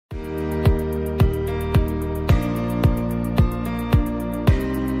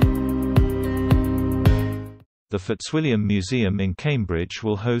The Fitzwilliam Museum in Cambridge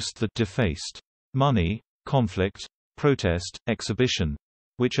will host the Defaced Money, Conflict, Protest exhibition,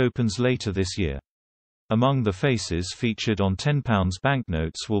 which opens later this year. Among the faces featured on £10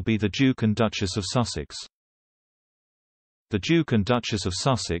 banknotes will be the Duke and Duchess of Sussex. The Duke and Duchess of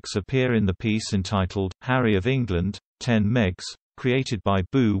Sussex appear in the piece entitled, Harry of England, 10 Megs, created by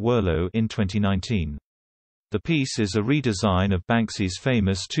Boo Werlow in 2019. The piece is a redesign of Banksy's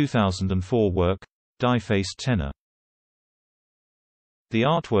famous 2004 work, Defaced Tenor. The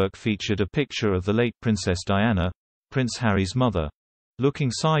artwork featured a picture of the late Princess Diana, Prince Harry's mother, looking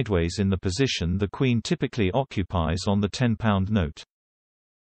sideways in the position the Queen typically occupies on the £10 note.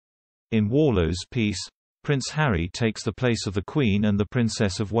 In Werlow's piece, Prince Harry takes the place of the Queen and the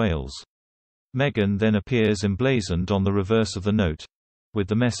Princess of Wales. Meghan then appears emblazoned on the reverse of the note, with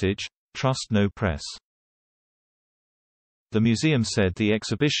the message, "Trust no press." The museum said the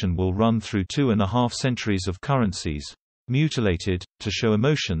exhibition will run through 2.5 centuries of currencies, mutilated, to show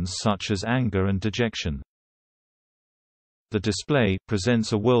emotions such as anger and dejection. The display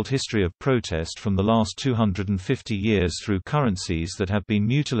presents a world history of protest from the last 250 years through currencies that have been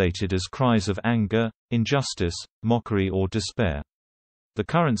mutilated as cries of anger, injustice, mockery or despair. The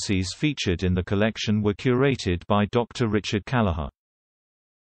currencies featured in the collection were curated by Dr. Richard Callagher.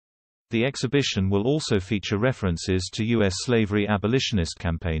 The exhibition will also feature references to U.S. slavery abolitionist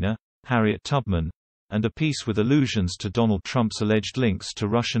campaigner, Harriet Tubman, and a piece with allusions to Donald Trump's alleged links to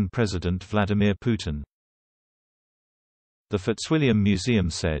Russian President Vladimir Putin. The Fitzwilliam Museum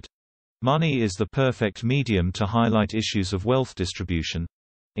said, "Money is the perfect medium to highlight issues of wealth distribution,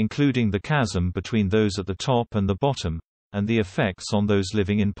 including the chasm between those at the top and the bottom, and the effects on those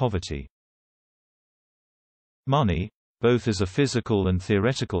living in poverty. Money, both as a physical and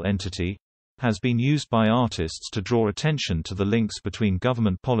theoretical entity, has been used by artists to draw attention to the links between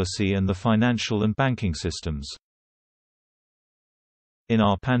government policy and the financial and banking systems. In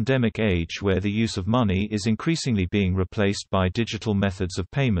our pandemic age where the use of money is increasingly being replaced by digital methods of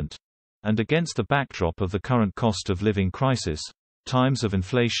payment, and against the backdrop of the current cost of living crisis, times of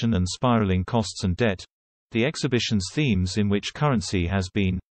inflation and spiraling costs and debt, the exhibition's themes in which currency has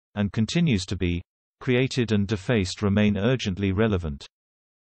been, and continues to be, created and defaced remain urgently relevant."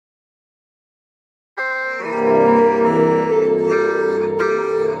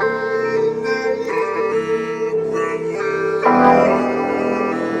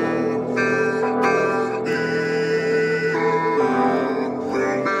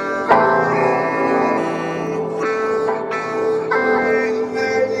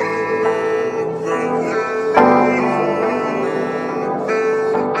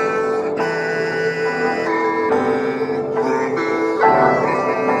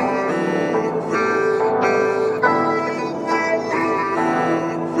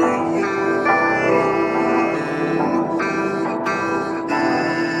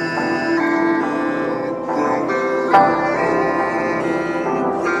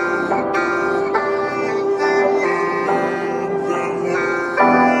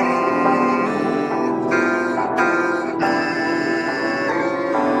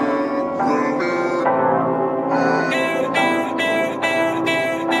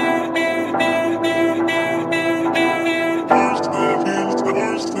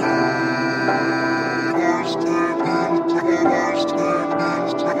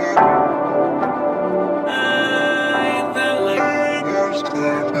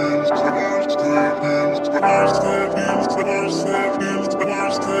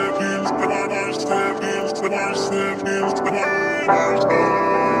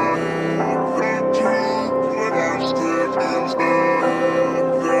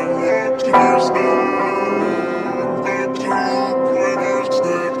 Step